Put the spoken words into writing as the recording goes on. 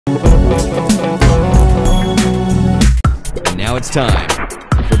And now it's time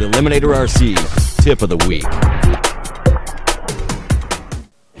for the Eliminator RC Tip of the Week.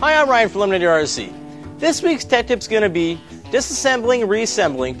 Hi, I'm Ryan from Eliminator RC. This week's tech tip is going to be disassembling and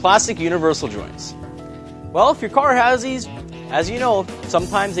reassembling plastic universal joints. Well, if your car has these, as you know,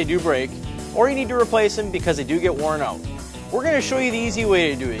 sometimes they do break, or you need to replace them because they do get worn out. We're going to show you the easy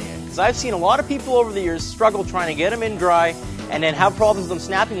way of doing it, because I've seen a lot of people over the years struggle trying to get them in dry and then have problems with them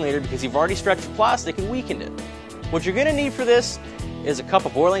snapping later because you've already stretched the plastic and weakened it. What you're going to need for this is a cup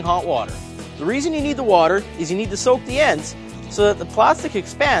of boiling hot water. The reason you need the water is you need to soak the ends so that the plastic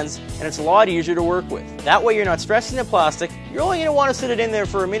expands and it's a lot easier to work with. That way you're not stressing the plastic. You're only going to want to sit it in there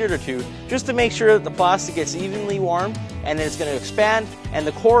for a minute or two just to make sure that the plastic gets evenly warm, and then it's going to expand and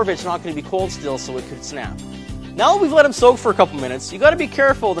the core of it's not going to be cold still so it could snap. Now that we've let them soak for a couple minutes, you got to be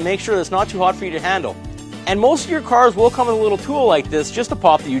careful to make sure that it's not too hot for you to handle. And most of your cars will come with a little tool like this just to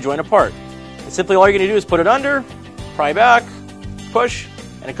pop the U-joint apart. And simply all you're going to do is put it under, pry back, push,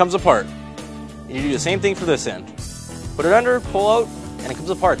 and it comes apart. And you do the same thing for this end. Put it under, pull out, and it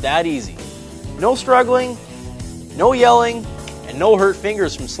comes apart. That easy. No struggling, no yelling, and no hurt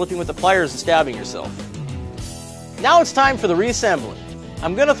fingers from slipping with the pliers and stabbing yourself. Now it's time for the reassembling.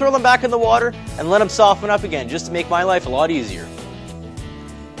 I'm going to throw them back in the water and let them soften up again just to make my life a lot easier.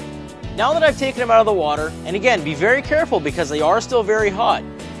 Now that I've taken them out of the water, and again, be very careful because they are still very hot.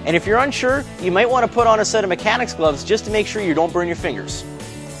 And if you're unsure, you might want to put on a set of mechanics gloves just to make sure you don't burn your fingers.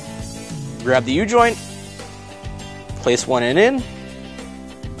 Grab the U-joint, place one end in.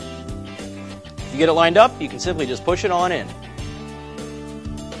 If you get it lined up, you can simply just push it on in.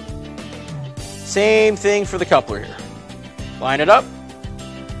 Same thing for the coupler here. Line it up,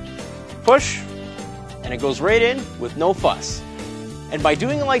 push, and it goes right in with no fuss. And by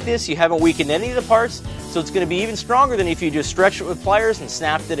doing it like this, you haven't weakened any of the parts, so it's going to be even stronger than if you just stretched it with pliers and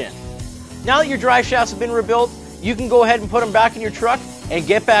snapped it in. Now that your drive shafts have been rebuilt, you can go ahead and put them back in your truck and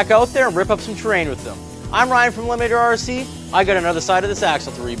get back out there and rip up some terrain with them. I'm Ryan from Eliminator RC. I got another side of this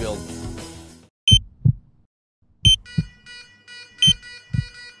axle to rebuild.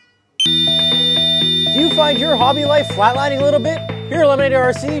 Do you find your hobby life flatlining a little bit? Here at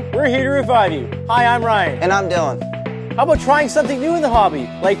Eliminator RC, we're here to revive you. Hi, I'm Ryan. And I'm Dylan. How about trying something new in the hobby,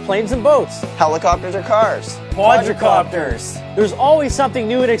 like planes and boats? Helicopters or cars? Quadricopters. There's always something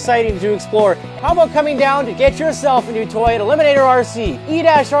new and exciting to explore. How about coming down to get yourself a new toy at Eliminator RC,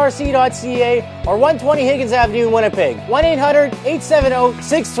 e-rc.ca, or 120 Higgins Avenue in Winnipeg,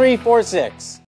 1-800-870-6346.